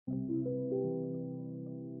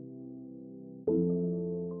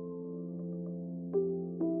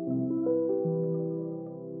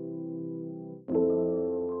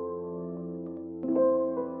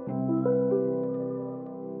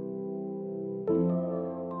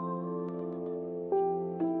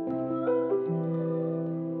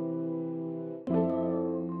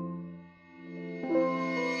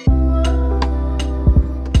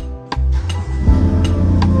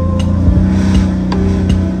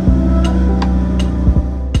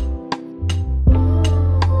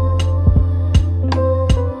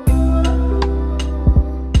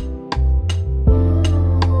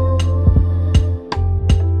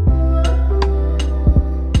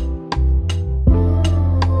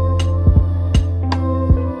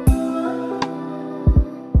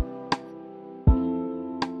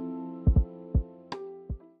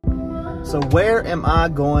So where am I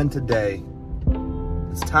going today?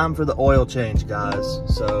 It's time for the oil change, guys.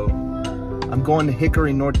 So I'm going to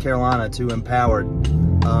Hickory, North Carolina to Empowered,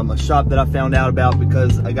 a shop that I found out about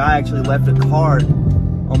because a guy actually left a card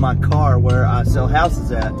on my car where I sell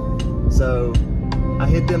houses at. So I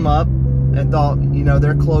hit them up and thought, you know,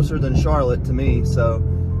 they're closer than Charlotte to me, so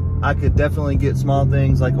I could definitely get small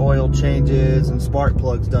things like oil changes and spark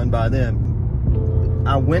plugs done by them.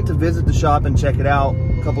 I went to visit the shop and check it out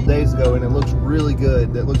a couple days ago, and it looks really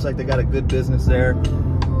good. It looks like they got a good business there.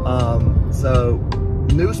 So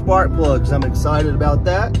new spark plugs, I'm excited about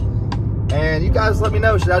that. And you guys let me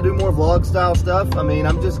know, should I do more vlog style stuff? I mean,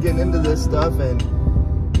 I'm just getting into this stuff, and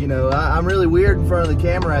you know, I'm really weird in front of the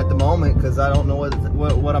camera at the moment because I don't know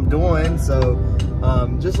what I'm doing. So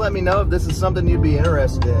just let me know if this is something you'd be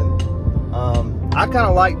interested in. I kind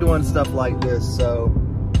of like doing stuff like this, so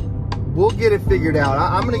we'll get it figured out.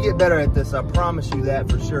 I'm going to get better at this, I promise you that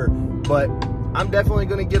for sure. But I'm definitely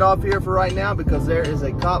going to get off here for right now because there is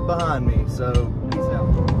a cop behind me. So peace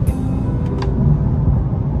out.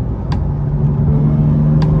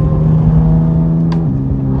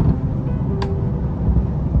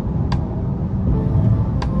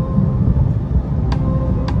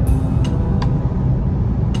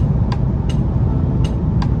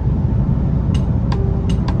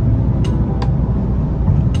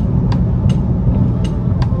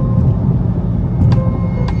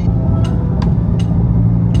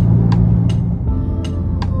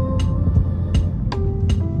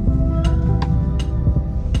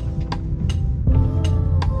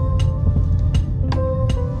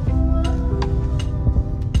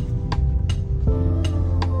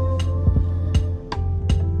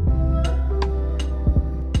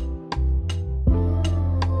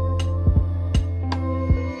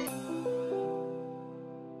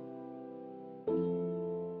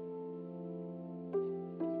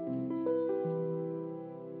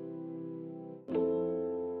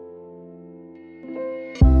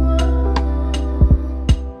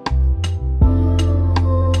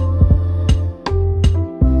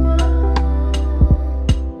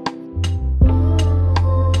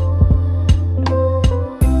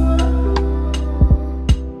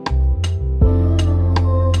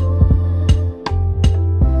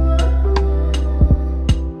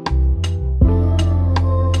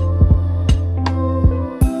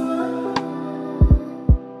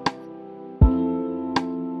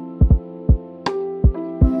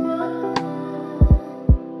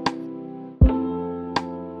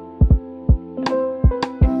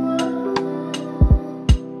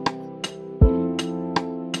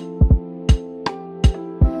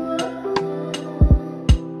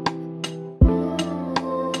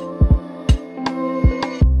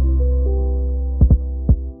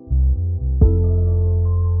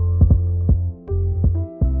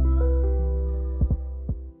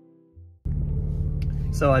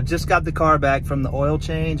 So I just got the car back from the oil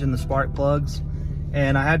change and the spark plugs,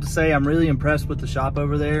 and I have to say I'm really impressed with the shop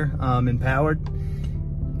over there, Empowered.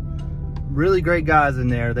 Really great guys in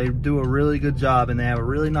there. They do a really good job, and they have a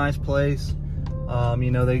really nice place.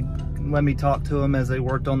 You know, they let me talk to them as they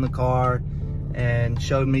worked on the car and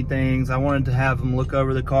showed me things. I wanted to have them look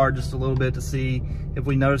over the car just a little bit to see if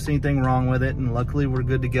we noticed anything wrong with it, and luckily we're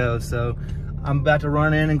good to go. So I'm about to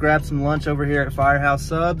run in and grab some lunch over here at Firehouse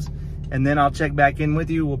Subs, and then I'll check back in with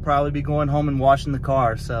you. We'll probably be going home and washing the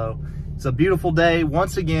car. So it's a beautiful day.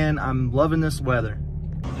 Once again, I'm loving this weather.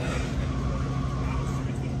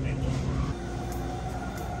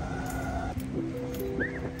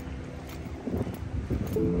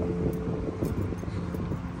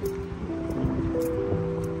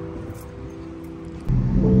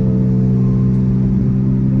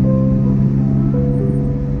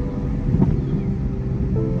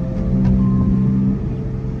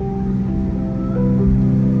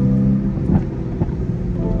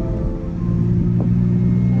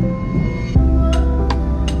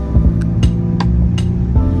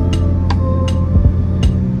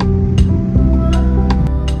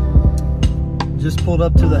 Just pulled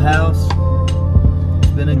up to the house.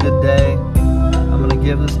 It's been a good day. I'm gonna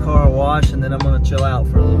give this car a wash and then I'm gonna chill out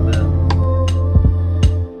for a little bit.